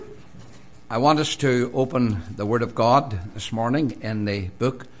I want us to open the Word of God this morning in the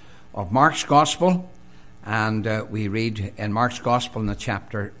book of Mark's Gospel, and we read in Mark's Gospel in the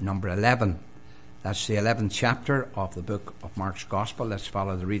chapter number 11. That's the 11th chapter of the book of Mark's Gospel. Let's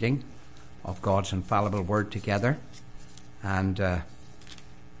follow the reading of God's infallible Word together, and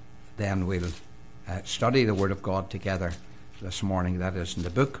then we'll study the Word of God together this morning. That is in the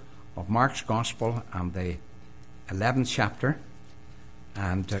book of Mark's Gospel and the 11th chapter,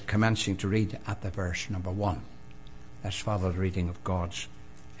 and commencing to read at the verse number 1. Let's follow the reading of God's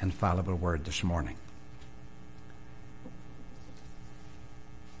infallible Word this morning.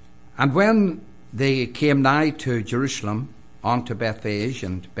 And when they came nigh to Jerusalem, unto Bethphage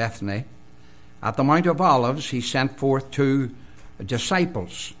and Bethany, at the Mount of Olives, he sent forth 2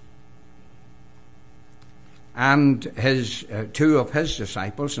 disciples, and his 2 of his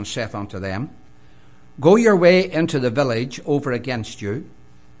disciples, and saith unto them, Go your way into the village over against you,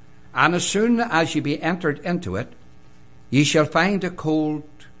 and as soon as ye be entered into it, ye shall find a colt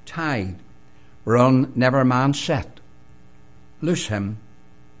tied, whereon never man sat. Loose him,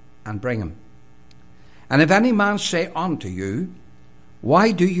 and bring him. And if any man say unto you,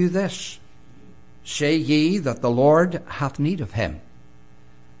 Why do you this? Say ye that the Lord hath need of him,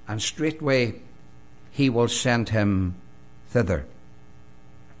 and straightway he will send him thither.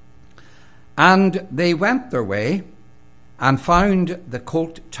 And they went their way, and found the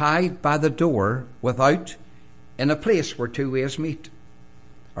colt tied by the door without, in a place where 2 ways met,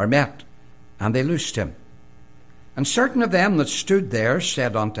 and they loosed him. And certain of them that stood there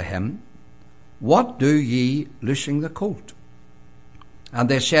said unto him, What do ye loosing the colt? And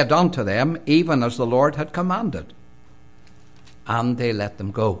they said unto them, Even as the Lord had commanded. And they let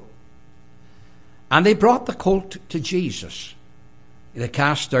them go. And they brought the colt to Jesus. They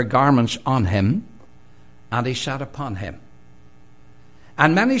cast their garments on him, and he sat upon him.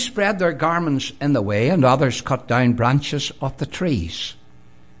 And many spread their garments in the way, and others cut down branches of the trees,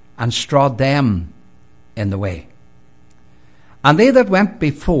 and strawed them in the way. And they that went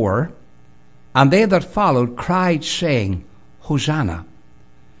before, and they that followed, cried, saying, Hosanna!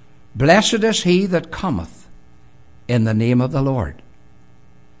 Blessed is he that cometh in the name of the Lord.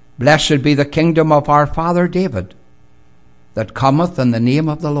 Blessed be the kingdom of our father David, that cometh in the name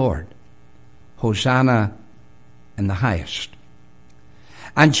of the Lord. Hosanna in the highest.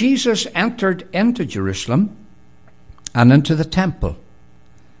 And Jesus entered into Jerusalem, and into the temple.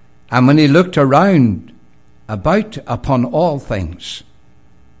 And when he looked around about upon all things,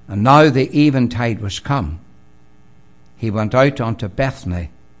 and now the eventide was come, he went out unto Bethany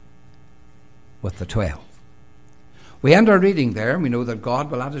with the 12. We end our reading there, and we know that God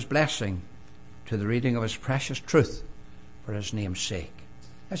will add his blessing to the reading of his precious truth for his name's sake.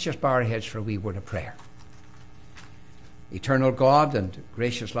 Let's just bow our heads for a wee word of prayer. Eternal God and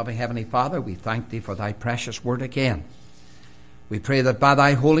gracious, loving Heavenly Father, we thank thee for thy precious word again. We pray that by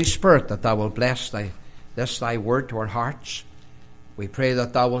thy Holy Spirit that thou wilt bless thy word to our hearts. We pray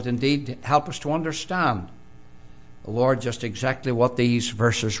that thou wilt indeed help us to understand, Lord, just exactly what these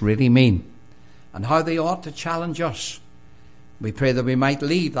verses really mean and how they ought to challenge us. We pray that we might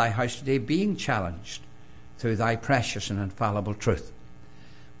leave thy house today being challenged through thy precious and infallible truth.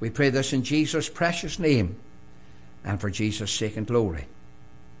 We pray this in Jesus' precious name and for Jesus' sake and glory.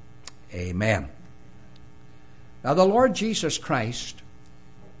 Amen. Now the Lord Jesus Christ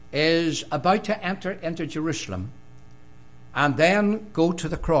is about to enter into Jerusalem and then go to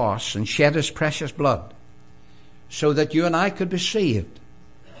the cross and shed his precious blood so that you and I could be saved,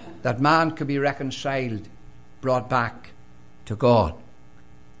 that man could be reconciled, brought back to God.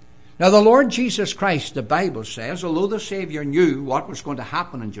 Now the Lord Jesus Christ, the Bible says, although the Savior knew what was going to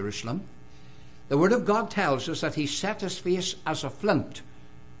happen in Jerusalem, the Word of God tells us that he set his face as a flint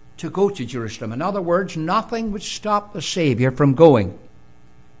to go to Jerusalem. In other words, nothing would stop the Savior from going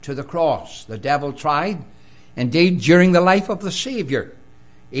to the cross. The devil tried, indeed, during the life of the Savior.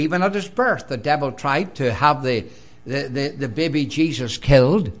 Even at his birth, the devil tried to have the baby Jesus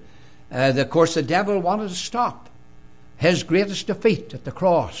killed. Of course, the devil wanted to stop his greatest defeat at the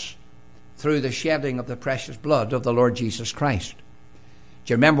cross through the shedding of the precious blood of the Lord Jesus Christ.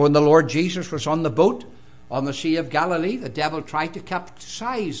 Do you remember when the Lord Jesus was on the boat on the Sea of Galilee? The devil tried to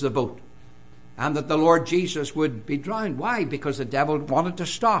capsize the boat and that the Lord Jesus would be drowned. Why? Because the devil wanted to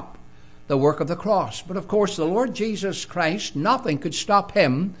stop the work of the cross. But of course, the Lord Jesus Christ, nothing could stop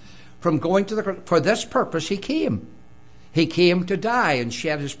him from going to the cross. For this purpose he came. He came to die and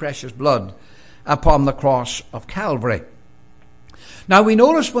shed his precious blood upon the cross of Calvary. Now we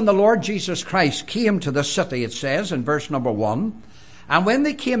notice when the Lord Jesus Christ came to the city, it says in verse number 1, And when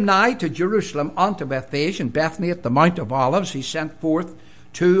they came nigh to Jerusalem unto Bethphage and Bethany at the Mount of Olives, he sent forth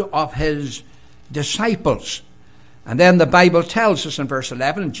two of his disciples. And then the Bible tells us in verse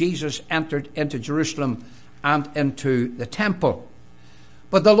 11, Jesus entered into Jerusalem and into the temple.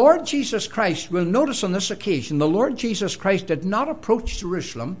 But the Lord Jesus Christ, we'll notice on this occasion, the Lord Jesus Christ did not approach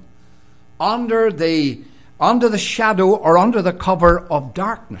Jerusalem under the shadow or under the cover of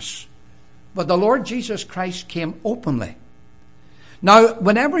darkness. But the Lord Jesus Christ came openly. Now,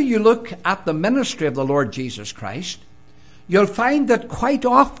 whenever you look at the ministry of the Lord Jesus Christ, you'll find that quite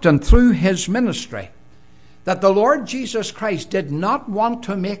often through his ministry, that the Lord Jesus Christ did not want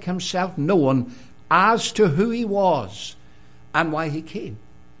to make himself known as to who he was and why he came.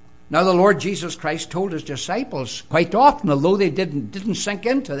 Now, the Lord Jesus Christ told his disciples quite often, although they didn't sink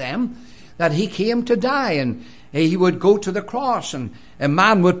into them, that he came to die and he would go to the cross and a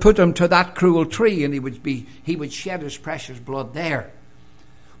man would put him to that cruel tree and he would shed his precious blood there.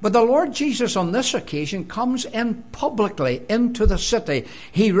 But the Lord Jesus on this occasion comes in publicly into the city.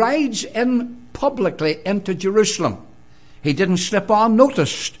 He rides in publicly into Jerusalem. He didn't slip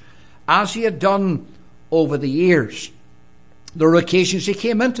unnoticed as he had done over the years. There were occasions he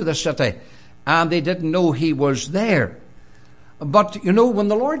came into the city and they didn't know he was there. But, you know, when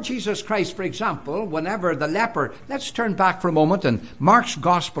the Lord Jesus Christ, for example, whenever the leper, let's turn back for a moment in Mark's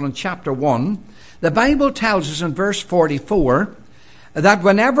Gospel in chapter 1, the Bible tells us in verse 44 that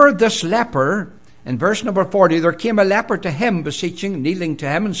whenever this leper, in verse number 40, there came a leper to him, beseeching, kneeling to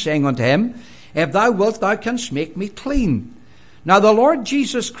him and saying unto him, If thou wilt, thou canst make me clean. Now the Lord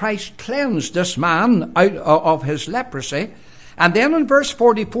Jesus Christ cleansed this man out of his leprosy. And then in verse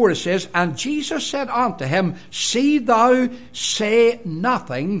 44 it says, And Jesus said unto him, See thou say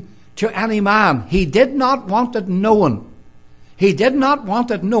nothing to any man. He did not want it known. He did not want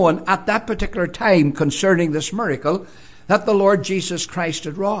it known at that particular time concerning this miracle that the Lord Jesus Christ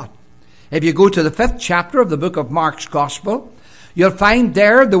had wrought. If you go to the 5th chapter of the book of Mark's Gospel, you'll find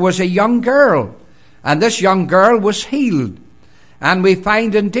there was a young girl. And this young girl was healed. And we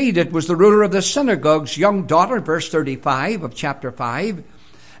find indeed it was the ruler of the synagogue's young daughter, verse 35 of chapter 5.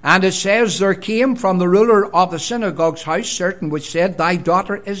 And it says, There came from the ruler of the synagogue's house certain which said, Thy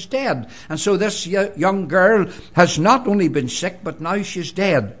daughter is dead. And so this young girl has not only been sick, but now she's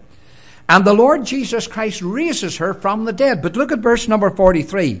dead. And the Lord Jesus Christ raises her from the dead. But look at verse number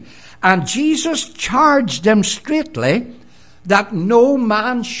 43. And Jesus charged them straitly that no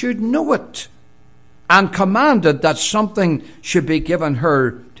man should know it, and commanded that something should be given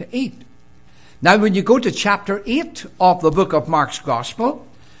her to eat. Now, when you go to chapter 8 of the book of Mark's Gospel,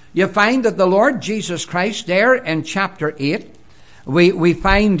 you find that the Lord Jesus Christ there in chapter 8, we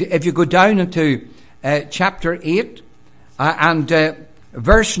find, if you go down into chapter 8 and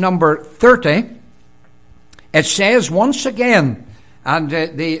verse number 30, it says once again, and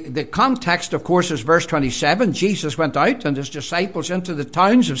the context, of course, is verse 27, Jesus went out and his disciples into the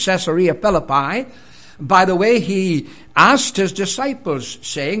towns of Caesarea Philippi. By the way, he asked his disciples,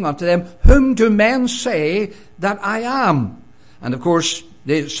 saying unto them, Whom do men say that I am? And of course,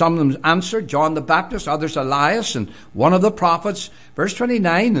 some of them answered, John the Baptist, others Elias, and one of the prophets. Verse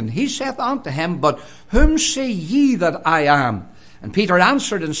 29, And he saith unto him, But whom say ye that I am? And Peter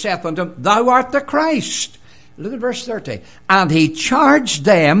answered and saith unto him, Thou art the Christ. Look at verse 30. And he charged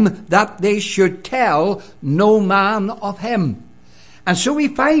them that they should tell no man of him. And so we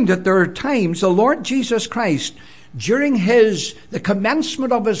find that there are times the Lord Jesus Christ, during the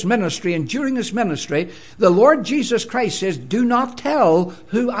commencement of his ministry and during his ministry, the Lord Jesus Christ says, Do not tell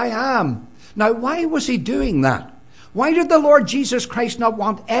who I am. Now, why was he doing that? Why did the Lord Jesus Christ not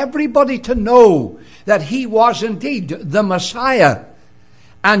want everybody to know that he was indeed the Messiah?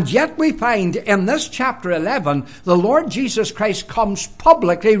 And yet we find in this chapter 11, the Lord Jesus Christ comes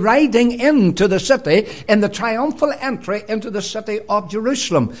publicly riding into the city in the triumphal entry into the city of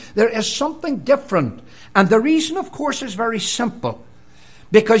Jerusalem. There is something different. And the reason, of course, is very simple.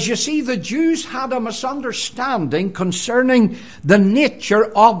 Because you see, the Jews had a misunderstanding concerning the nature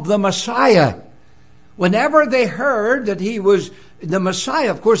of the Messiah. Whenever they heard that he was the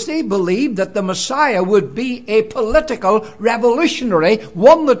Messiah, of course, they believed that the Messiah would be a political revolutionary,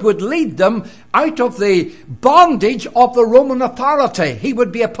 one that would lead them out of the bondage of the Roman authority. He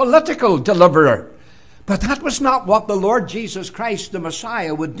would be a political deliverer. But that was not what the Lord Jesus Christ, the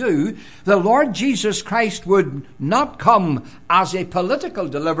Messiah, would do. The Lord Jesus Christ would not come as a political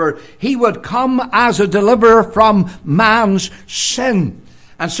deliverer. He would come as a deliverer from man's sin.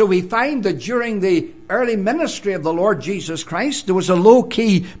 And so we find that during the early ministry of the Lord Jesus Christ, there was a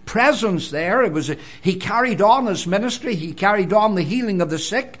low-key presence there. He carried on his ministry. He carried on the healing of the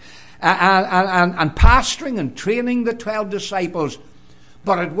sick and pastoring and training the 12 disciples.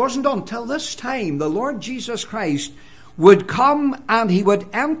 But it wasn't until this time the Lord Jesus Christ would come and he would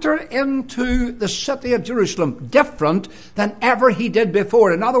enter into the city of Jerusalem different than ever he did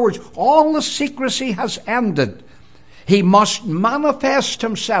before. In other words, all the secrecy has ended. He must manifest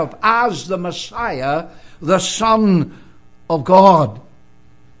himself as the Messiah, the Son of God.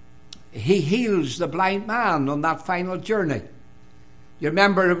 He heals the blind man on that final journey. You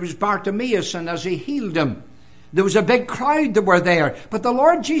remember it was Bartimaeus, and as he healed him, there was a big crowd that were there. But the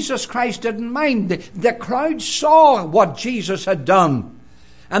Lord Jesus Christ didn't mind. The crowd saw what Jesus had done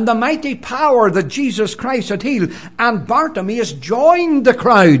and the mighty power that Jesus Christ had healed. And Bartimaeus joined the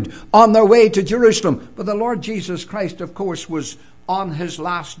crowd on their way to Jerusalem. But the Lord Jesus Christ, of course, was on his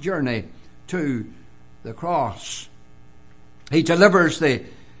last journey to the cross. He delivers the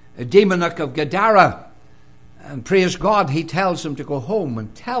demoniac of Gadara. And praise God, he tells them to go home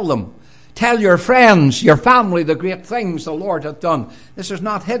and tell your friends, your family, the great things the Lord hath done. This is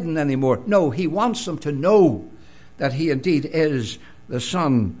not hidden anymore. No, he wants them to know that he indeed is the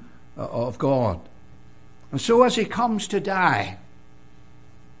Son of God. And so as he comes to die,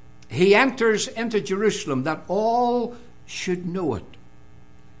 he enters into Jerusalem that all should know it.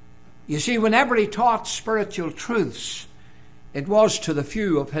 You see, whenever he taught spiritual truths, it was to the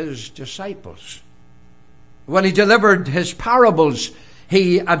few of his disciples. When he delivered his parables,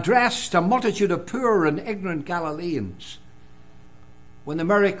 he addressed a multitude of poor and ignorant Galileans. When the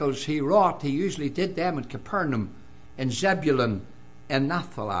miracles he wrought, he usually did them in Capernaum, in Zebulun, and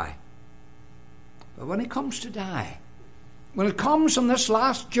Naphtali. But when he comes to die, when it comes on this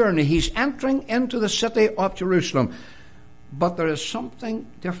last journey, he's entering into the city of Jerusalem. But there is something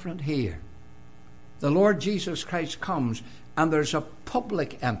different here. The Lord Jesus Christ comes, and there's a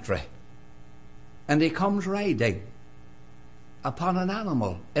public entry. And he comes riding upon an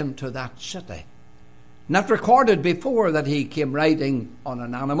animal into that city. Not recorded before that he came riding on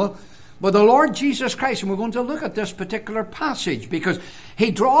an animal, but the Lord Jesus Christ, and we're going to look at this particular passage because he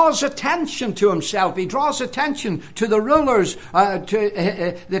draws attention to himself. He draws attention to the rulers,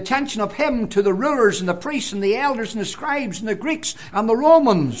 the attention of him to the rulers and the priests and the elders and the scribes and the Greeks and the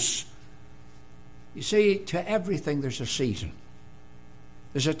Romans. You see, to everything there's a season.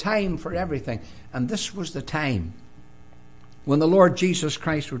 There's a time for everything. And this was the time when the Lord Jesus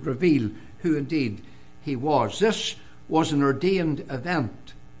Christ would reveal who indeed he was. This was an ordained event.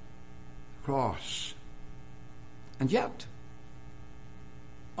 Cross. And yet,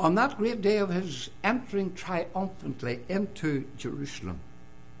 on that great day of his entering triumphantly into Jerusalem,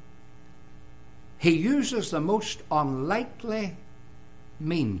 he uses the most unlikely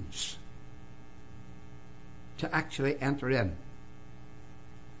means to actually enter in.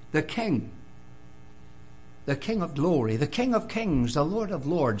 The King of glory, the King of kings, the Lord of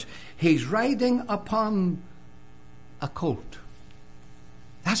lords, he's riding upon a colt.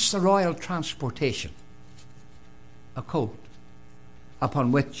 That's the royal transportation. A colt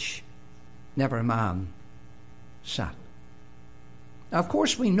upon which never man sat. Now, of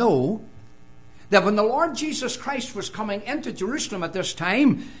course, we know that when the Lord Jesus Christ was coming into Jerusalem at this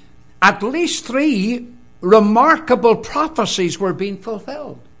time, at least 3 remarkable prophecies were being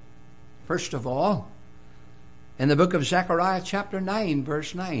fulfilled. First of all, in the book of Zechariah chapter 9,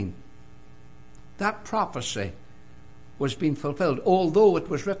 verse 9, that prophecy was being fulfilled, although it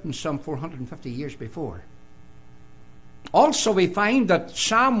was written some 450 years before. Also, we find that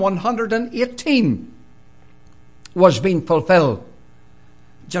Psalm 118 was being fulfilled.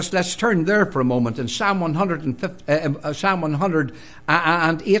 Just let's turn there for a moment in Psalm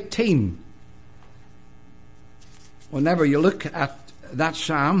 118. Whenever you look at that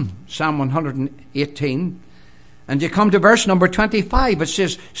Psalm 118, and you come to verse number 25, it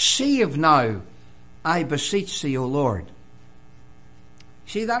says, "Save now, I beseech thee, O Lord."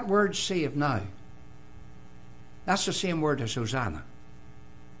 See that word, save now? That's the same word as Hosanna.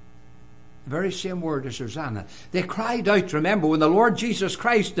 The very same word as Hosanna. They cried out, remember, when the Lord Jesus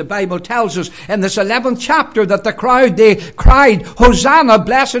Christ, the Bible tells us in this 11th chapter that they cried, "Hosanna,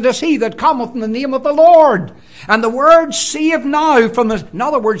 blessed is he that cometh in the name of the Lord." And the word save now, in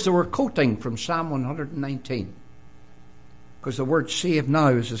other words, they were quoting from Psalm 119. Because the word save now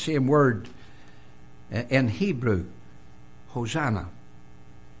is the same word in Hebrew, Hosanna.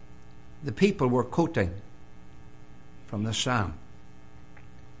 The people were quoting from the Psalm.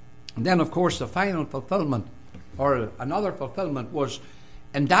 And then, of course, the final fulfillment, or another fulfillment, was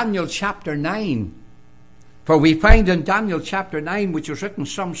in Daniel chapter 9. For we find in Daniel chapter 9, which was written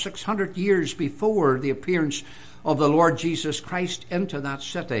some 600 years before the appearance of the Lord Jesus Christ into that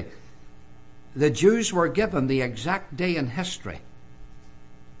city, the Jews were given the exact day in history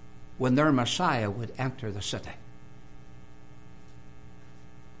when their Messiah would enter the city.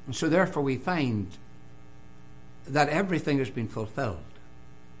 And so therefore we find that everything has been fulfilled.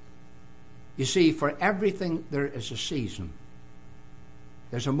 You see, for everything there is a season.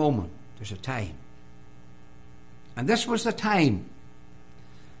 There's a moment. There's a time. And this was the time.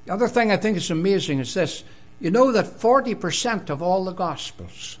 The other thing I think is amazing is this. You know that 40% of all the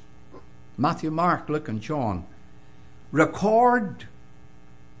Gospels, Matthew, Mark, Luke, and John, record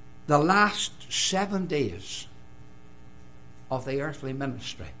the last 7 days of the earthly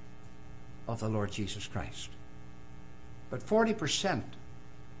ministry of the Lord Jesus Christ. But 40%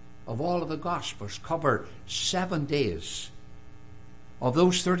 of all of the Gospels cover 7 days of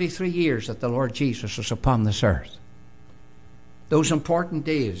those 33 years that the Lord Jesus was upon this earth. Those important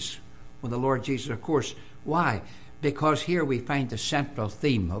days when the Lord Jesus, of course, why? Because here we find the central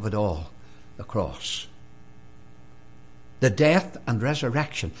theme of it all, the cross. The death and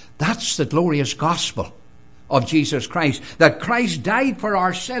resurrection. That's the glorious gospel of Jesus Christ. That Christ died for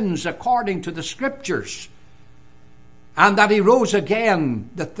our sins according to the Scriptures. And that he rose again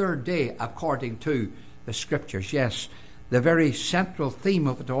the third day according to the Scriptures. Yes, the very central theme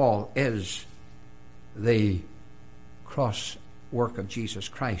of it all is the cross work of Jesus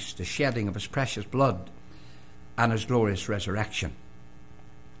Christ, the shedding of his precious blood and his glorious resurrection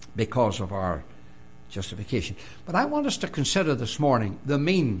because of our justification. But I want us to consider this morning the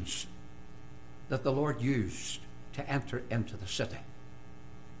means that the Lord used to enter into the city.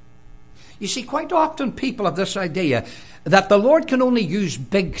 You see, quite often people have this idea that the Lord can only use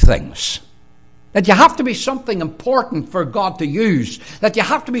big things. That you have to be something important for God to use. That you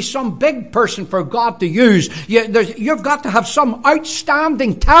have to be some big person for God to use. You've got to have some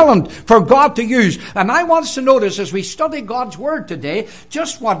outstanding talent for God to use. And I want us to notice as we study God's Word today,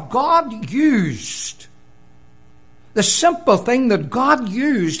 just what God used. The simple thing that God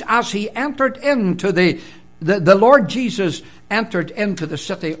used as he entered into the Lord Jesus entered into the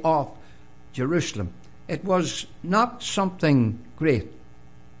city of Jerusalem. It was not something great.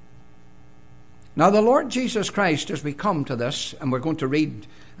 Now the Lord Jesus Christ, as we come to this, and we're going to read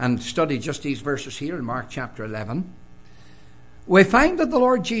and study just these verses here in Mark chapter 11, we find that the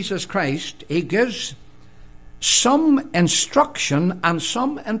Lord Jesus Christ, he gives some instruction and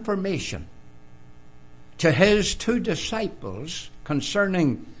some information to his two disciples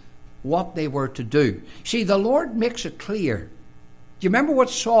concerning what they were to do. See, the Lord makes it clear. Do you remember what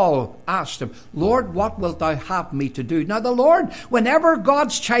Saul asked him? Lord, what wilt thou have me to do? Now the Lord, whenever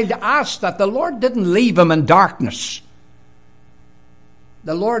God's child asked that, the Lord didn't leave him in darkness.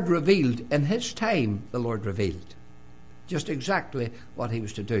 The Lord revealed, in his time, the Lord revealed just exactly what he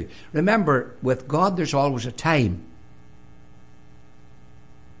was to do. Remember, with God there's always a time.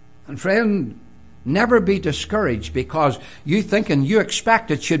 And friend, never be discouraged because you think and you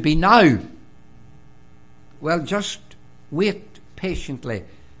expect it should be now. Well, just wait patiently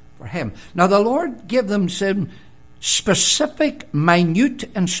for him. Now the Lord gave them some specific, minute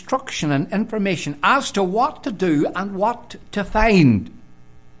instruction and information as to what to do and what to find.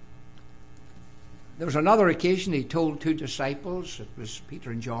 There was another occasion he told two disciples, it was Peter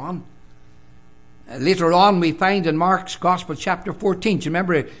and John. Later on we find in Mark's Gospel chapter 14, do you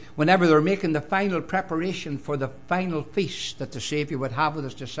remember whenever they were making the final preparation for the final feast that the Saviour would have with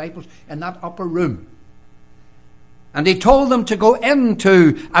his disciples in that upper room? And he told them to go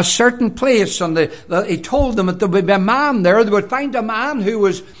into a certain place, and he told them that there would be a man there. They would find a man who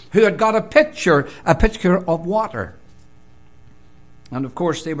had got a pitcher of water. And of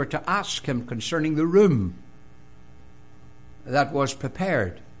course they were to ask him concerning the room that was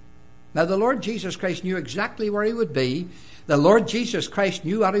prepared. Now the Lord Jesus Christ knew exactly where he would be. The Lord Jesus Christ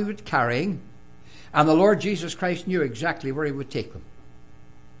knew what he would carry. And the Lord Jesus Christ knew exactly where he would take them.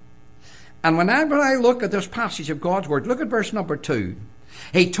 And whenever I look at this passage of God's Word, look at verse number 2.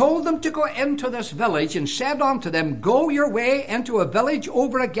 He told them to go into this village and said unto them, Go your way into a village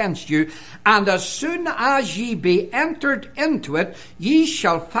over against you, and as soon as ye be entered into it, ye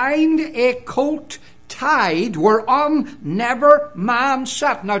shall find a colt tied whereon never man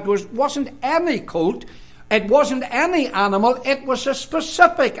sat. Now it wasn't any colt. It wasn't any animal, it was a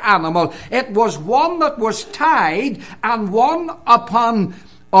specific animal. It was one that was tied, and one upon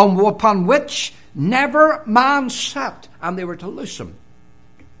which never man sat. And they were to loose him.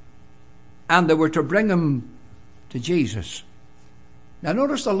 And they were to bring him to Jesus. Now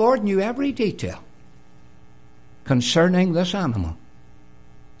notice the Lord knew every detail concerning this animal.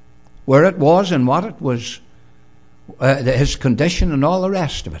 Where it was and what it was, his condition and all the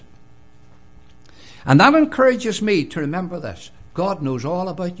rest of it. And that encourages me to remember this. God knows all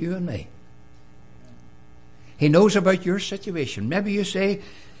about you and me. He knows about your situation. Maybe you say,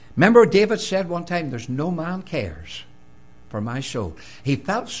 remember David said one time, there's no man cares for my soul. He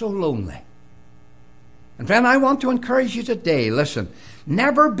felt so lonely. And friend, I want to encourage you today, listen,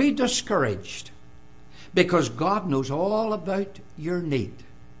 never be discouraged, because God knows all about your need.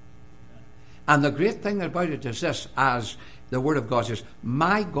 And the great thing about it is this, as the Word of God says,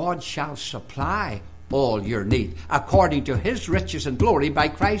 my God shall supply all your need according to his riches and glory by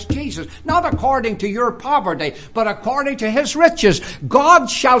Christ Jesus. Not according to your poverty, but according to his riches.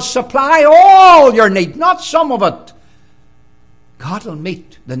 God shall supply all your need, not some of it. God will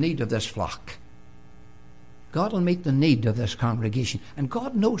meet the need of this flock. God will meet the need of this congregation. And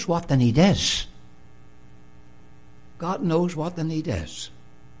God knows what the need is. God knows what the need is.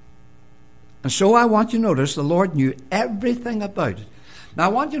 And so I want you to notice the Lord knew everything about it. Now I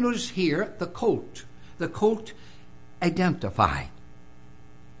want you to notice here the colt. The colt identified.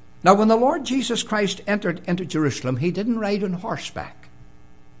 Now when the Lord Jesus Christ entered into Jerusalem, he didn't ride on horseback.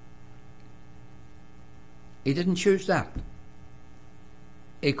 He didn't choose that.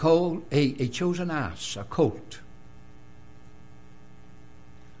 He chose an ass, a colt.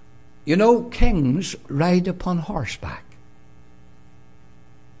 You know, kings ride upon horseback.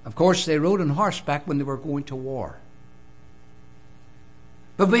 Of course, they rode on horseback when they were going to war.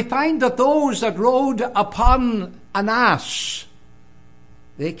 But we find that those that rode upon an ass,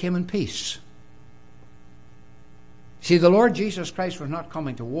 they came in peace. See, the Lord Jesus Christ was not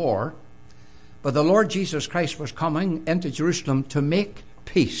coming to war, but the Lord Jesus Christ was coming into Jerusalem to make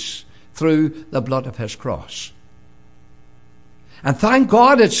peace through the blood of his cross. And thank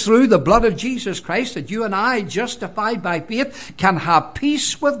God it's through the blood of Jesus Christ that you and I, justified by faith, can have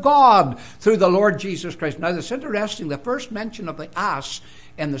peace with God through the Lord Jesus Christ. Now, it's interesting, the first mention of the ass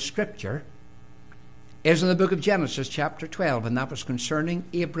in the Scripture is in the book of Genesis, chapter 12, and that was concerning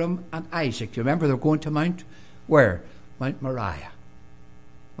Abram and Isaac. You remember they were going to Mount Moriah.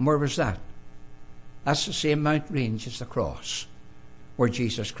 And where was that? That's the same Mount range as the cross, where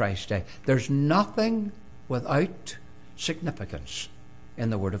Jesus Christ died. There's nothing without significance in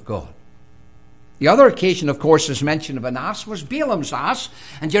the Word of God. The other occasion, of course, is mention of an ass was Balaam's ass.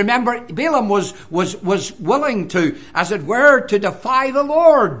 And you remember, Balaam was willing to, as it were, to defy the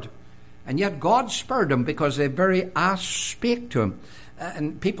Lord. And yet God spurred him because the very ass spake to him.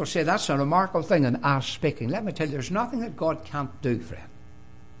 And people say that's a remarkable thing, an ass speaking. Let me tell you, there's nothing that God can't do, friend.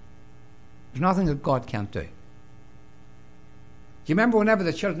 There's nothing that God can't do. Do you remember whenever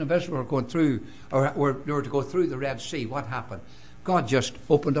the children of Israel were going through, or were to go through the Red Sea, what happened? God just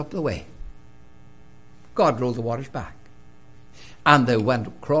opened up the way. God rolled the waters back. And they went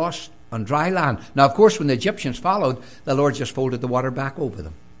across on dry land. Now, of course, when the Egyptians followed, the Lord just folded the water back over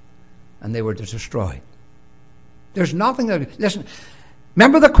them. And they were destroyed. There's nothing that... Listen,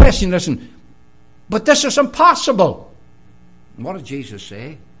 remember the question, listen, but this is impossible. And what did Jesus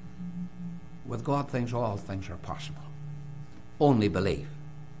say? With God, all things are possible. Only believe.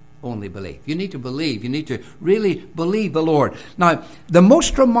 Only believe. You need to believe. You need to really believe the Lord. Now, the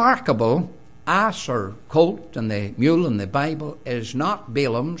most remarkable ass or colt and the mule in the Bible is not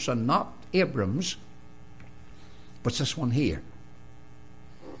Balaam's and not Abram's, but this one here.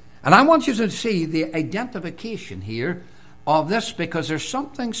 And I want you to see the identification here of this, because there's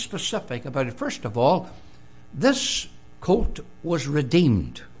something specific about it. First of all, this colt was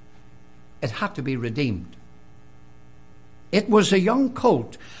redeemed. It had to be redeemed. It was a young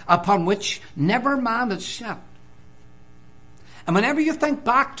colt upon which never man had sat. And whenever you think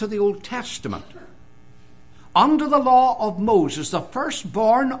back to the Old Testament, under the law of Moses, the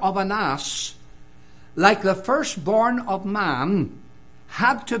firstborn of an ass, like the firstborn of man,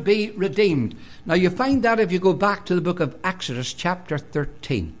 had to be redeemed. Now you find that if you go back to the book of Exodus chapter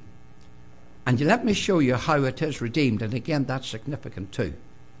 13. And you let me show you how it is redeemed. And again, that's significant too.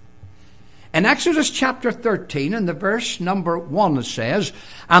 In Exodus chapter 13, in the verse number 1, it says,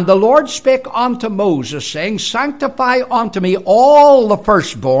 And the Lord spake unto Moses, saying, Sanctify unto me all the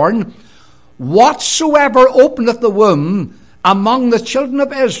firstborn, whatsoever openeth the womb among the children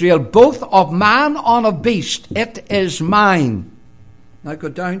of Israel, both of man and of beast, it is mine. Now go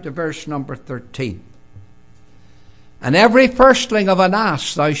down to verse number 13. And every firstling of an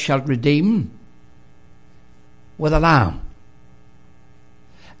ass thou shalt redeem with a lamb.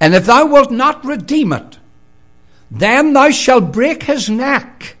 And if thou wilt not redeem it, then thou shalt break his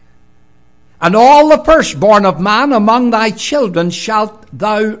neck. And all the firstborn of man among thy children shalt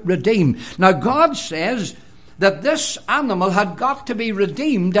thou redeem. Now God says that this animal had got to be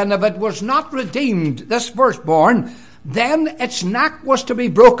redeemed, and if it was not redeemed, this firstborn, then its neck was to be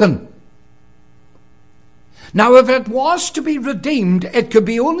broken. Now, if it was to be redeemed, it could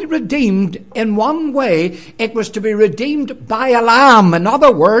be only redeemed in one way. It was to be redeemed by a lamb. In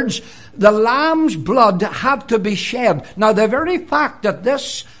other words, the lamb's blood had to be shed. Now, the very fact that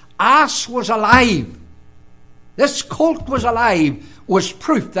this ass was alive This colt was alive, was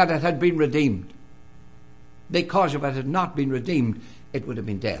proof that it had been redeemed. Because if it had not been redeemed, it would have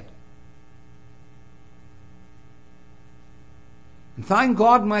been dead. And thank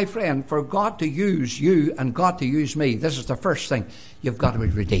God, my friend, for God to use you and God to use me. This is the first thing. You've got to be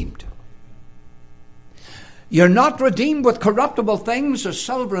redeemed. You're not redeemed with corruptible things as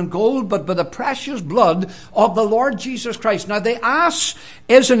silver and gold, but by the precious blood of the Lord Jesus Christ. Now, the ass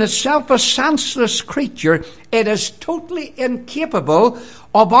is in itself a senseless creature. It is totally incapable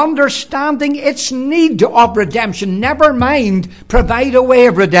of understanding its need of redemption. Never mind provide a way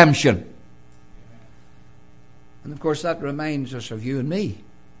of redemption. And of course, that reminds us of you and me.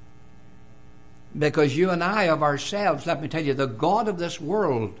 Because you and I of ourselves, let me tell you, the God of this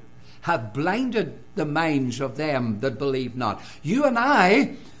world have blinded the minds of them that believe not. You and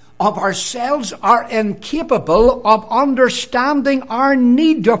I of ourselves are incapable of understanding our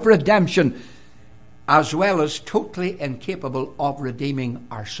need of redemption, as well as totally incapable of redeeming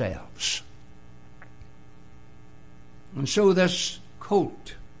ourselves. And so this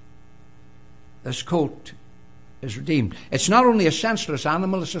colt is redeemed. It's not only a senseless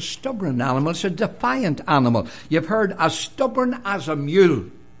animal, it's a stubborn animal, it's a defiant animal. You've heard, as stubborn as a mule.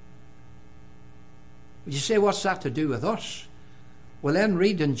 You say, what's that to do with us? Well, then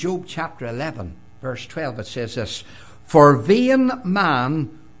read in Job chapter 11, verse 12, it says this: For vain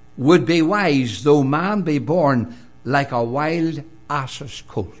man would be wise, though man be born like a wild ass's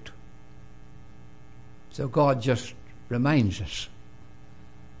colt. So God just reminds us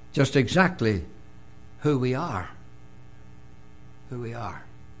just exactly who we are. Who we are.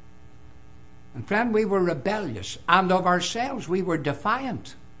 And friend, we were rebellious, and of ourselves we were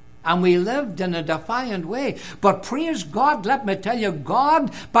defiant. And we lived in a defiant way. But praise God, let me tell you,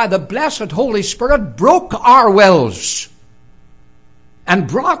 God, by the blessed Holy Spirit, broke our wills and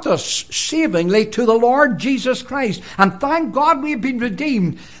brought us savingly to the Lord Jesus Christ. And thank God we've been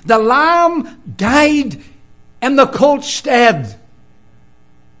redeemed. The Lamb died in the colt's stead.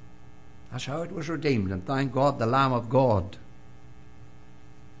 That's how it was redeemed. And thank God the Lamb of God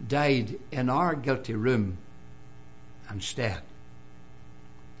died in our guilty room instead.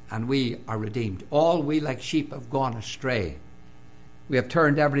 And we are redeemed. All we like sheep have gone astray. We have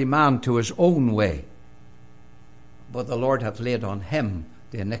turned every man to his own way. But the Lord hath laid on him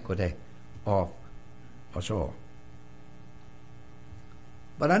the iniquity of us all.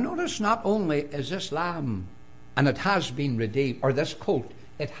 But I notice not only is this lamb, and it has been redeemed, or this colt,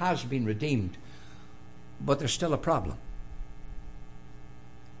 it has been redeemed, but there's still a problem.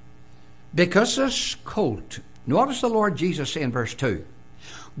 Because this colt, notice the Lord Jesus say in verse 2,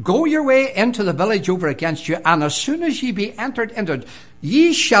 Go your way into the village over against you, and as soon as ye be entered into it,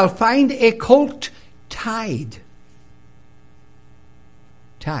 ye shall find a colt tied.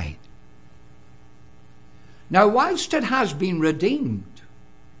 Tied. Now, whilst it has been redeemed,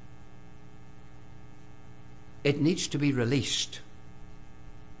 it needs to be released.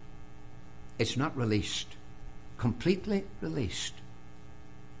 It's not released. Completely released.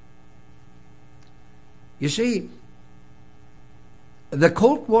 You see, the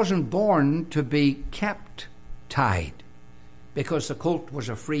colt wasn't born to be kept tied, because the colt was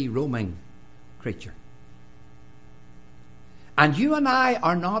a free roaming creature. And you and I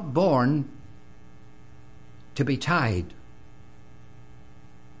are not born to be tied.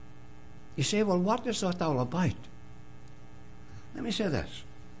 You say, well, what is that all about? Let me say this.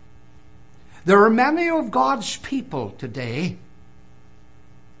 There are many of God's people today,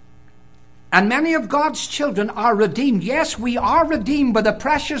 and many of God's children are redeemed. Yes, we are redeemed by the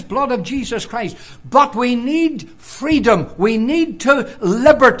precious blood of Jesus Christ, but we need freedom. We need to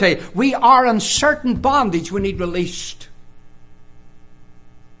liberty. We are in certain bondage. We need released.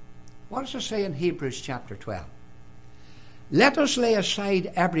 What does it say in Hebrews chapter 12? Let us lay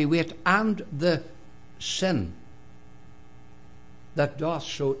aside every weight and the sin that doth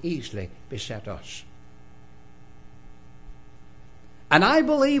so easily beset us. And I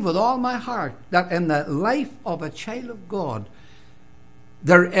believe with all my heart that in the life of a child of God,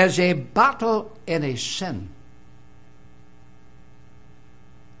 there is a battle in a sin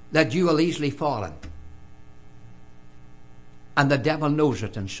that you will easily fall in. And the devil knows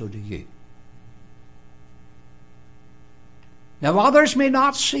it, and so do you. Now, others may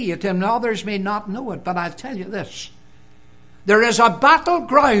not see it, and others may not know it, but I'll tell you this. There is a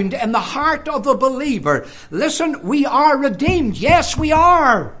battleground in the heart of the believer. Listen, we are redeemed. Yes, we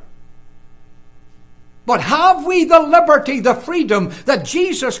are. But have we the liberty, the freedom that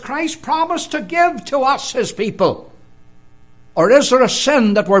Jesus Christ promised to give to us, his people? Or is there a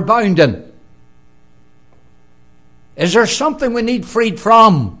sin that we're bound in? Is there something we need freed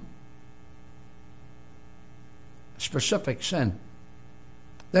from? specific sin.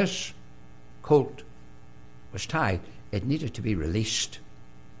 This colt was tied. It needed to be released.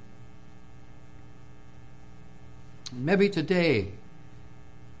 Maybe today,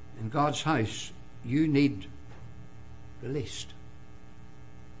 in God's house, you need released.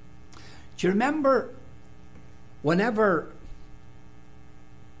 Do you remember whenever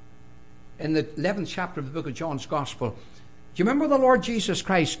in the 11th chapter of the book of John's Gospel, do you remember the Lord Jesus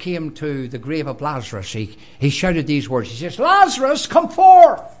Christ came to the grave of Lazarus? He shouted these words. He says, "Lazarus, come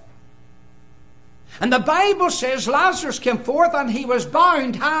forth!" And the Bible says Lazarus came forth and he was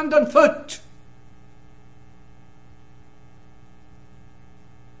bound hand and foot.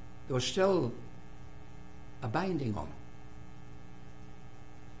 There was still a binding on him.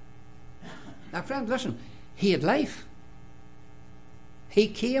 Now, friend, listen. He had life. He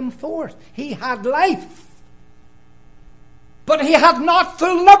came forth. He had life. But he had not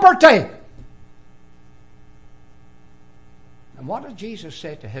full liberty. And what did Jesus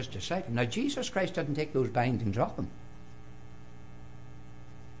say to his disciples? Now, Jesus Christ didn't take those bindings off him.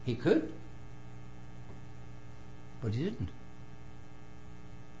 He could. But he didn't.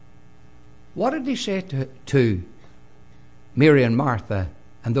 What did he say to Mary and Martha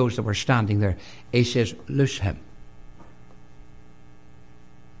and those that were standing there? He says, "Loose him."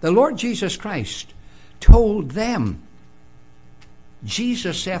 The Lord Jesus Christ told them,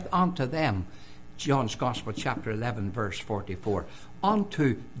 Jesus saith unto them, John's Gospel, chapter 11, verse 44,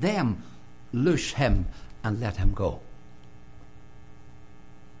 "Unto them loose him and let him go."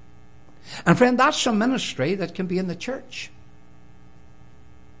 And friend, that's a ministry that can be in the church.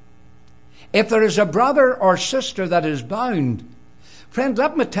 If there is a brother or sister that is bound, friend,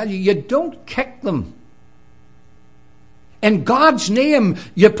 let me tell you, you don't kick them. In God's name,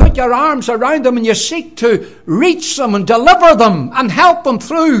 you put your arms around them and you seek to reach them and deliver them and help them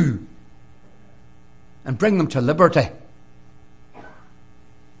through and bring them to liberty.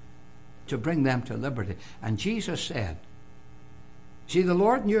 To bring them to liberty. And Jesus said, see, the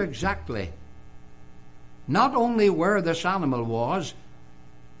Lord knew exactly not only where this animal was,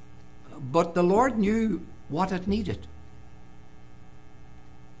 but the Lord knew what it needed.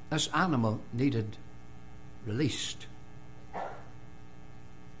 This animal needed released.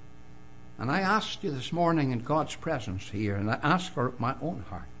 And I asked you this morning in God's presence here, and I ask for my own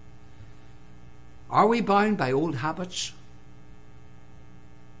heart, are we bound by old habits?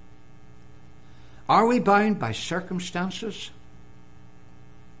 Are we bound by circumstances?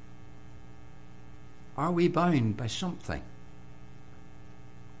 Are we bound by something?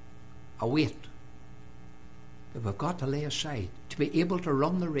 A weight that we've got to lay aside to be able to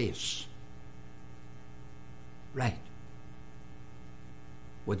run the race right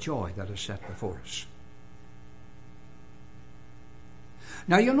with joy that is set before us.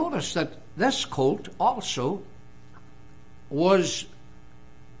 Now you'll notice that this colt also was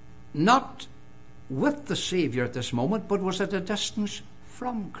not with the Savior at this moment, but was at a distance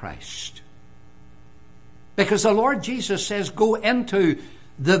from Christ. Because the Lord Jesus says, go into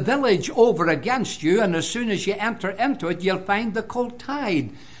the village over against you, and as soon as you enter into it, you'll find the colt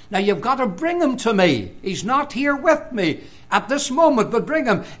tied. Now you've got to bring him to me. He's not here with me at this moment, but bring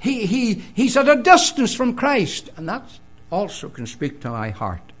him. He's at a distance from Christ. And that also can speak to my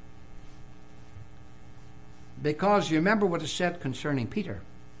heart. Because you remember what is said concerning Peter.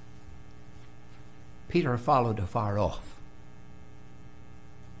 Peter followed afar off.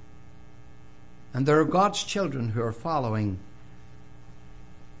 And there are God's children who are following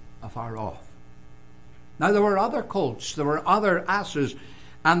afar off. Now there were other colts, there were other asses,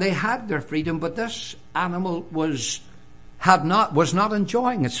 and they had their freedom, but this animal was not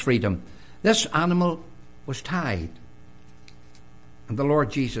enjoying its freedom. This animal was tied. And the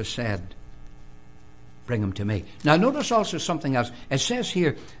Lord Jesus said, bring him to me. Now notice also something else. It says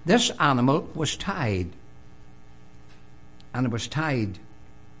here, this animal was tied. And it was tied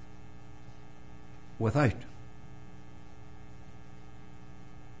without.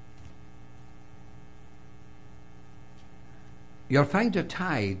 You'll find it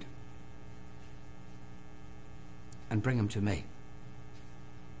tied and bring him to me.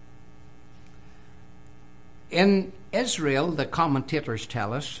 In Israel, the commentators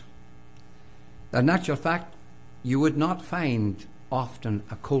tell us that in actual fact, you would not find often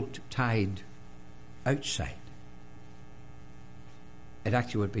a colt tied outside. It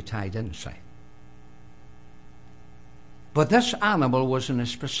actually would be tied inside. But this animal was in a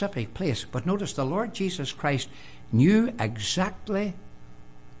specific place. But notice the Lord Jesus Christ knew exactly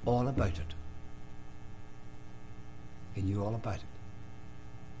all about it. He knew all about it.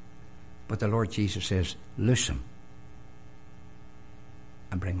 But the Lord Jesus says, loose him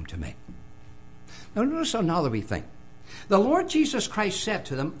and bring him to me. Now notice another wee thing. The Lord Jesus Christ said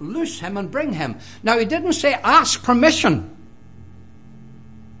to them, loose him and bring him. Now he didn't say ask permission.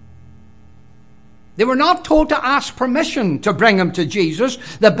 They were not told to ask permission to bring him to Jesus.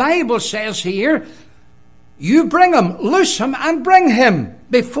 The Bible says here, you bring him, loose him and bring him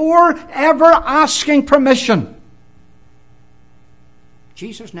before ever asking permission.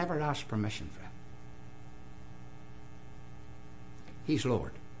 Jesus never asked permission, friend. He's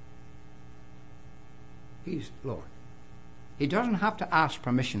Lord. He's Lord. He doesn't have to ask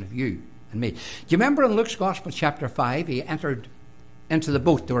permission of you and me. Do you remember in Luke's Gospel chapter 5, he entered into the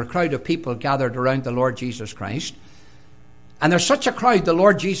boat. There were a crowd of people gathered around the Lord Jesus Christ. And there's such a crowd, the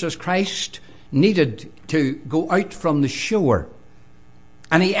Lord Jesus Christ needed to go out from the shore.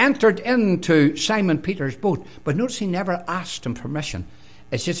 And he entered into Simon Peter's boat. But notice he never asked him permission.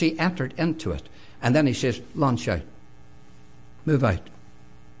 It's just he entered into it. And then he says, launch out. Move out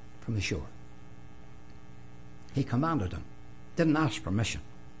from the shore. He commanded him. Didn't ask permission.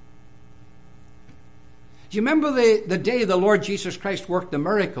 Do you remember the day the Lord Jesus Christ worked the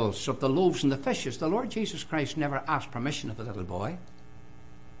miracles of the loaves and the fishes? The Lord Jesus Christ never asked permission of the little boy.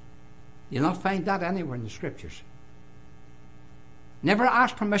 You'll not find that anywhere in the Scriptures. Never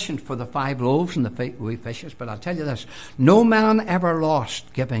asked permission for the 5 loaves and the wee fishes. But I'll tell you this, no man ever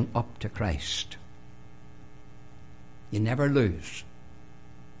lost giving up to Christ. You never lose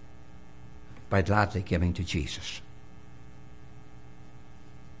by gladly giving to Jesus.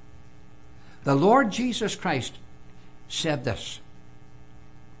 The Lord Jesus Christ said this,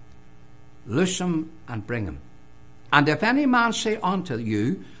 loose him and bring him. And if any man say unto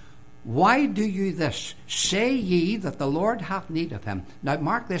you, why do you this? Say ye that the Lord hath need of him. Now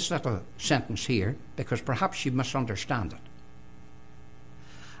mark this little sentence here, because perhaps you misunderstand it.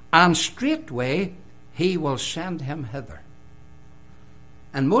 And straightway he will send him hither.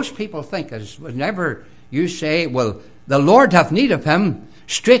 And most people think, as whenever you say, well, the Lord hath need of him,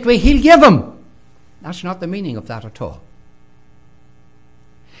 straightway he'll give him. That's not the meaning of that at all.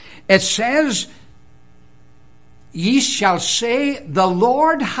 It says, ye shall say, the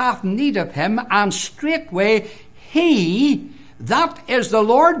Lord hath need of him, and straightway he, that is the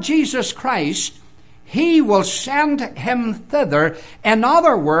Lord Jesus Christ, he will send him thither. In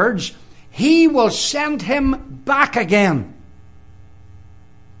other words, he will send him back again.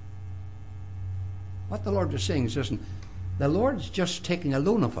 What the Lord is saying is, listen, the Lord's just taking a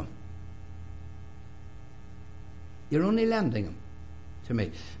loan of him. You're only lending him to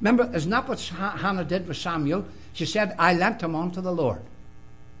me. Remember, isn't that what Hannah did with Samuel? She said, I lent him on to the Lord.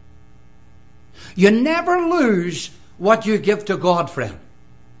 You never lose what you give to God, friend.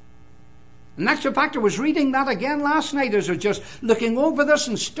 In actual fact, I was reading that again last night as I was just looking over this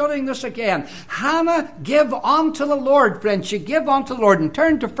and studying this again. Hannah gave unto the Lord, friend. She gave unto the Lord. And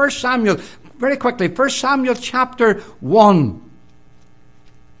turn to 1 Samuel very quickly. 1 Samuel chapter 1.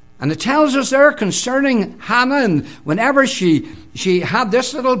 And it tells us there concerning Hannah, and whenever she had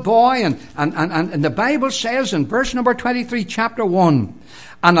this little boy, and the Bible says in verse number 23, chapter 1,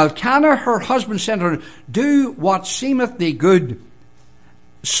 and Elkanah her husband said to her, do what seemeth thee good.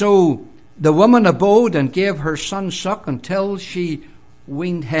 So the woman abode and gave her son suck until she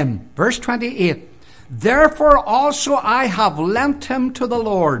weaned him. Verse 28, therefore also I have lent him to the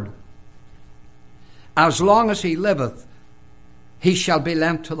Lord. As long as he liveth, he shall be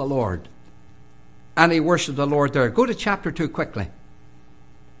lent to the Lord. And he worshipped the Lord there. Go to chapter 2 quickly.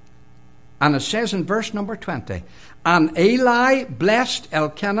 And it says in verse number 20, and Eli blessed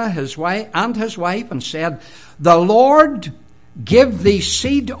Elkanah his wife and said, the Lord give thee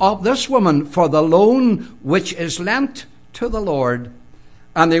seed of this woman for the loan which is lent to the Lord.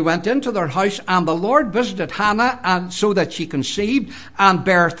 And they went into their house, and the Lord visited Hannah, and so that she conceived and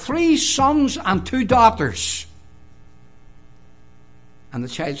bare 3 sons and 2 daughters. And the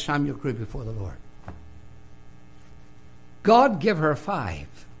child Samuel grew before the Lord. God gave her 5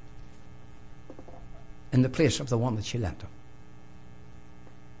 in the place of the one that she lent him.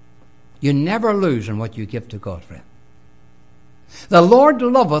 You never lose in what you give to God, friend. The Lord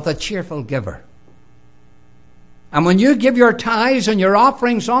loveth a cheerful giver. And when you give your tithes and your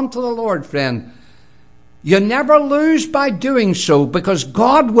offerings unto the Lord, friend, you never lose by doing so, because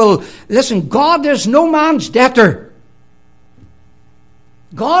God will, listen, God is no man's debtor.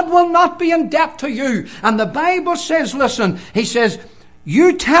 God will not be in debt to you. And the Bible says, listen, he says,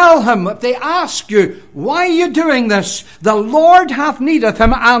 you tell him, if they ask you, why are you doing this? The Lord hath need of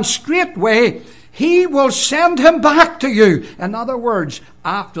him, and straightway he will send him back to you. In other words,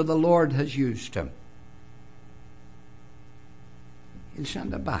 after the Lord has used him, he'll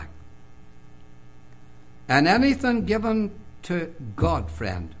send him back. And anything given to God,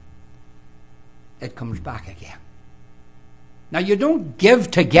 friend, it comes back again. Now, you don't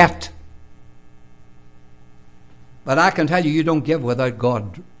give to get. But I can tell you, you don't give without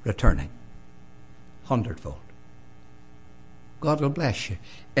God returning 100-fold. God will bless you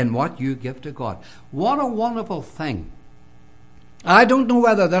in what you give to God. What a wonderful thing. I don't know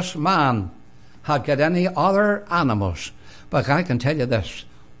whether this man had got any other animals, but I can tell you this.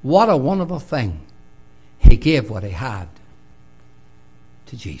 What a wonderful thing. He gave what he had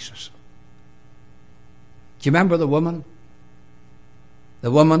to Jesus. Do you remember the woman? The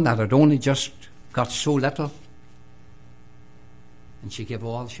woman that had only just got so little, and she gave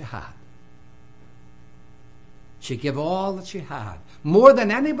all she had. She gave all that she had, more than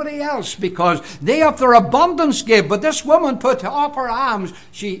anybody else, because they of their abundance gave. But this woman put off her alms.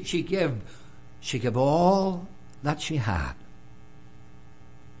 She gave all that she had.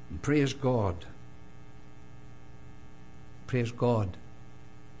 And praise God. Praise God.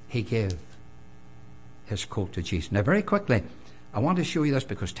 He gave his coat to Jesus. Now, very quickly, I want to show you this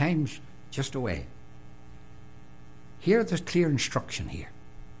because time's just away. Here's the clear instruction here.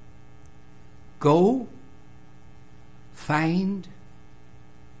 Go, find,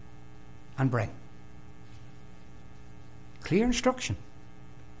 and bring. Clear instruction.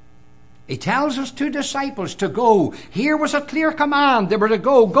 He tells his two disciples to go. Here was a clear command. They were to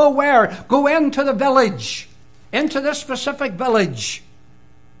go. Go where? Go into the village. Into this specific village.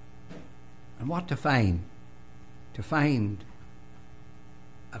 And what to find? To find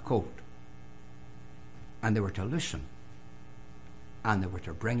a coat. And they were to listen. And they were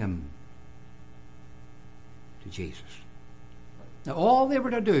to bring him to Jesus. Now, all they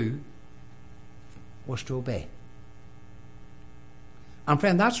were to do was to obey. And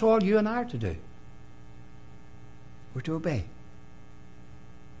friend, that's all you and I are to do. We're to obey.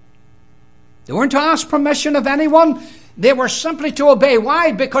 They weren't to ask permission of anyone. They were simply to obey.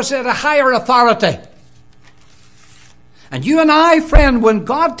 Why? Because they had a higher authority. And you and I, friend, when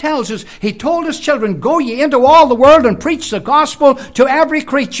God tells us, He told His children, go ye into all the world and preach the gospel to every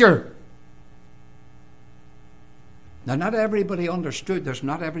creature. Now, not everybody understood this.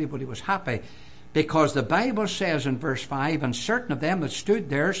 Not everybody was happy. Because the Bible says in verse 5, and certain of them that stood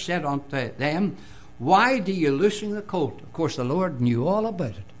there said unto them, why do you loosen the coat? Of course, the Lord knew all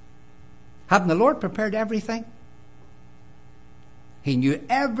about it. Hadn't the Lord prepared everything? He knew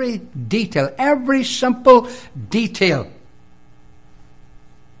every detail, every simple detail.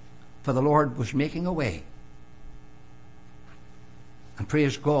 For the Lord was making a way. And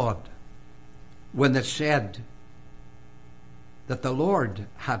praise God, when it said that the Lord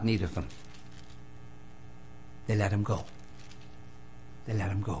had need of them, they let him go. They let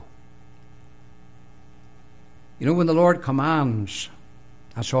him go. You know, when the Lord commands,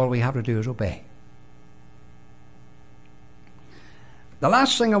 that's all we have to do is obey. The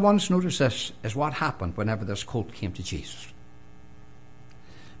last thing I want to notice this is what happened whenever this colt came to Jesus.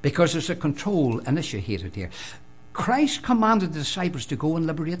 Because there's a control initiated here. Christ commanded the disciples to go and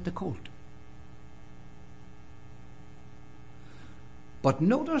liberate the colt. But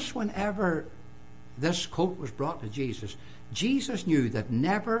notice whenever this colt was brought to Jesus, Jesus knew that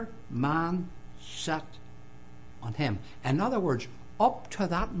never man sat on him. In other words, up to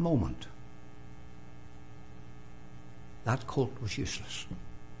that moment, that colt was useless.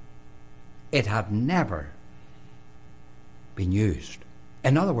 It had never been used.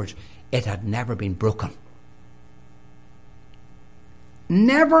 In other words, it had never been broken.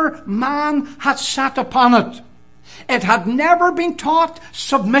 Never man had sat upon it. It had never been taught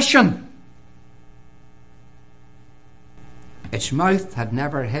submission. Its mouth had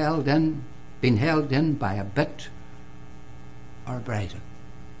never been held in by a bit or a bridle.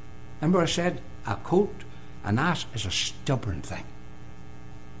 Remember I said, a colt, an ass, is a stubborn thing.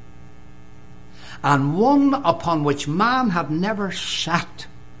 And one upon which man had never sat.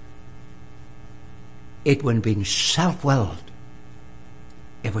 It would have been self-willed.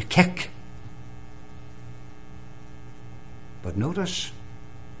 It would kick. But notice,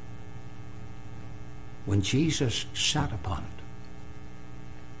 when Jesus sat upon it,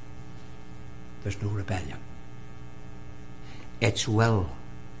 there's no rebellion. Its will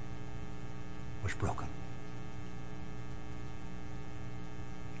was broken.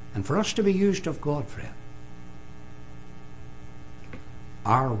 And for us to be used of God, friend,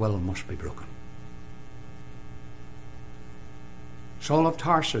 our will must be broken. Saul of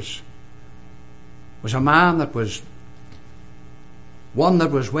Tarsus was a man that was one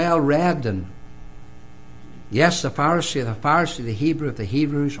that was well read, and yes, the Pharisee, the Hebrew of the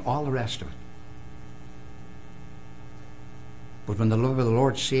Hebrews, all the rest of it. But when the love of the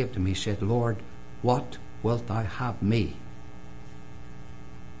Lord saved him, he said, Lord, what wilt thou have me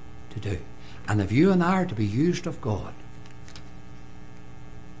to do? And if you and I are to be used of God,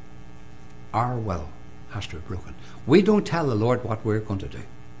 our will has to be broken. We don't tell the Lord what we're going to do.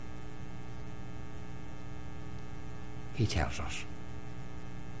 He tells us.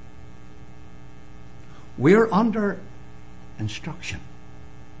 We're under instruction.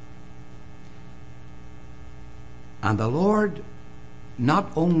 And the Lord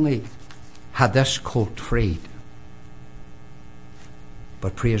not only had this colt freed,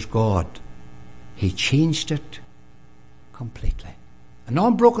 but praise God, He changed it completely. An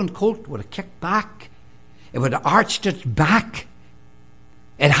unbroken colt would have kicked back. It would have arched its back.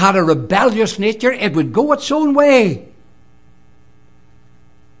 It had a rebellious nature. It would go its own way.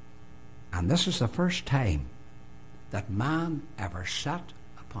 And this is the first time that man ever sat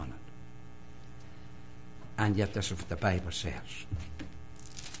upon it. And yet this is what the Bible says.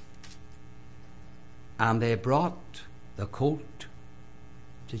 And they brought the colt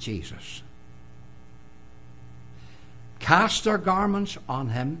to Jesus, cast their garments on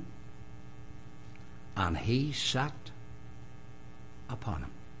him, and he sat upon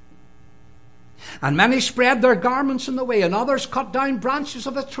him. And many spread their garments in the way, and others cut down branches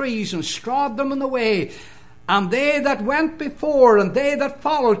of the trees and strawed them in the way. And they that went before and they that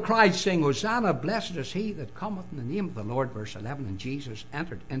followed cried, saying, Hosanna, blessed is he that cometh in the name of the Lord. Verse 11, and Jesus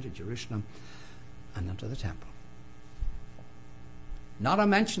entered into Jerusalem and into the temple. Not a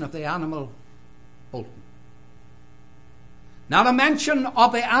mention of the animal bolting. Not a mention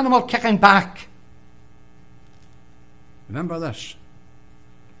of the animal kicking back. Remember this.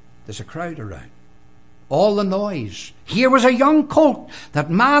 There's a crowd around. All the noise. Here was a young colt that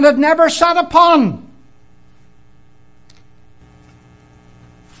man had never sat upon.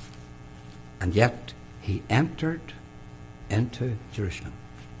 And yet he entered into Jerusalem.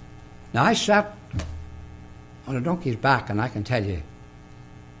 Now I sat on a donkey's back, and I can tell you,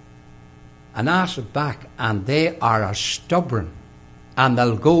 an ass's back, and they are as stubborn, and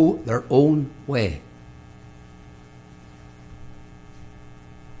they'll go their own way.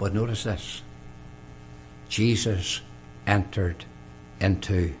 But notice this. Jesus entered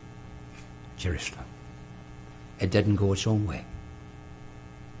into Jerusalem. It didn't go its own way.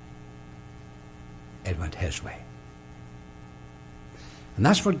 It went his way. And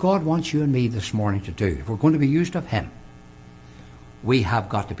that's what God wants you and me this morning to do. If we're going to be used of him, we have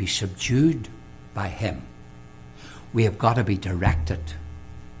got to be subdued by him. We have got to be directed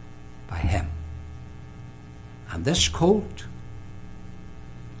by him. And this colt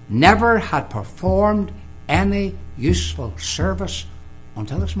never had performed any useful service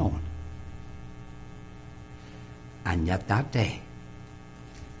until this moment. And yet that day,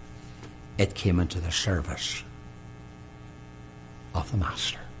 it came into the service of the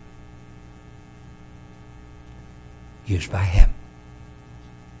Master. Used by him.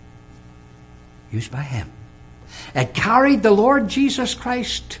 Used by him. It carried the Lord Jesus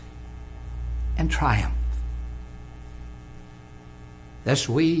Christ in triumph. This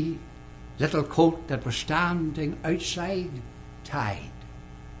wee little colt that was standing outside tied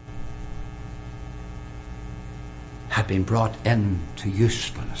had been brought into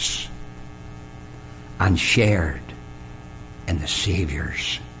usefulness and shared in the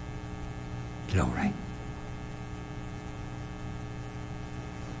Saviour's glory.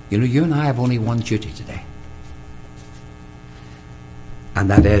 You know, you and I have only one duty today. And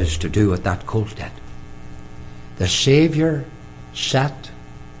that is to do what that colt did. The Saviour sat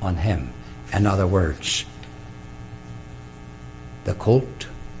on him. In other words, the colt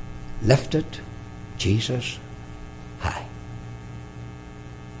lifted Jesus high.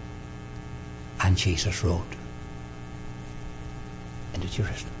 And Jesus rode into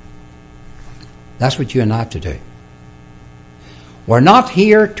Jerusalem. That's what you and I have to do. We're not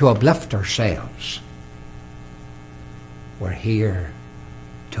here to uplift ourselves. We're here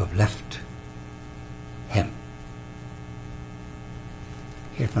to uplift him.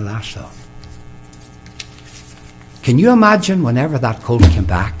 Here's my last thought. Can you imagine whenever that colt came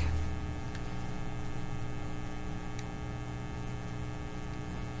back?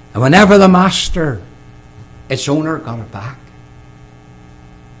 And whenever the Master, its owner, got it back,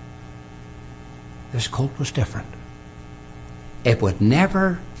 this colt was different. It would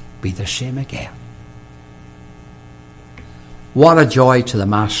never be the same again. What a joy to the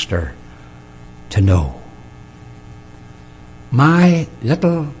Master to know my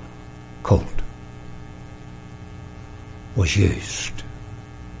little colt was used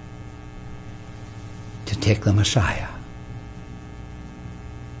to take the Messiah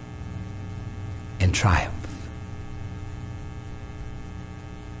in triumph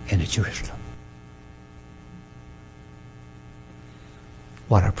into Jerusalem.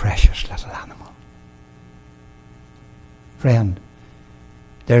 What a precious little animal. Friend,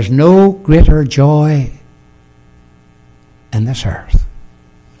 there's no greater joy in this earth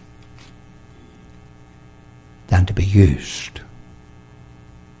than to be used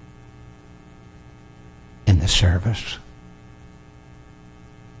in the service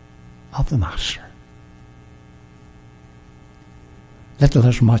of the Master. Little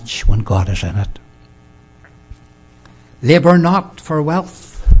as much when God is in it. Labour not for wealth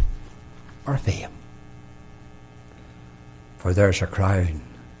or fame, for there's a crown,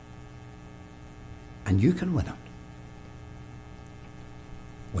 and you can win it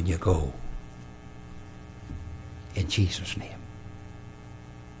when you go in Jesus' name.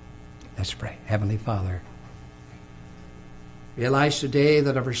 Let's pray. Heavenly Father, realize today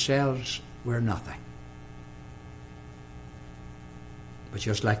that of ourselves we're nothing. But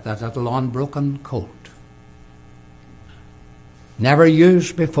just like that little unbroken colt, never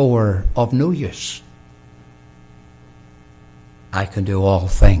used before, of no use, I can do all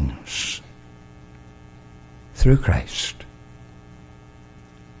things through Christ,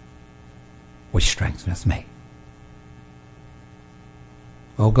 which strengtheneth me.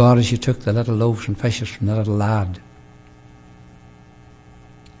 Oh God, as you took the little loaves and fishes from the little lad,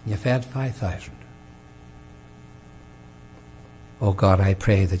 you fed 5,000. Oh God, I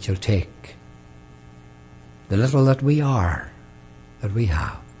pray that you'll take the little that we are, that we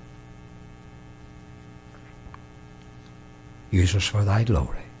have, use us for thy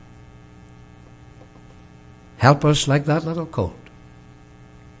glory. Help us like that little colt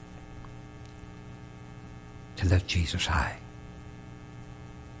to lift Jesus high,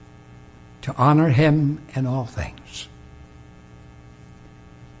 to honor him in all things.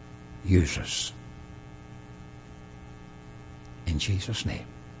 Use us in Jesus' name.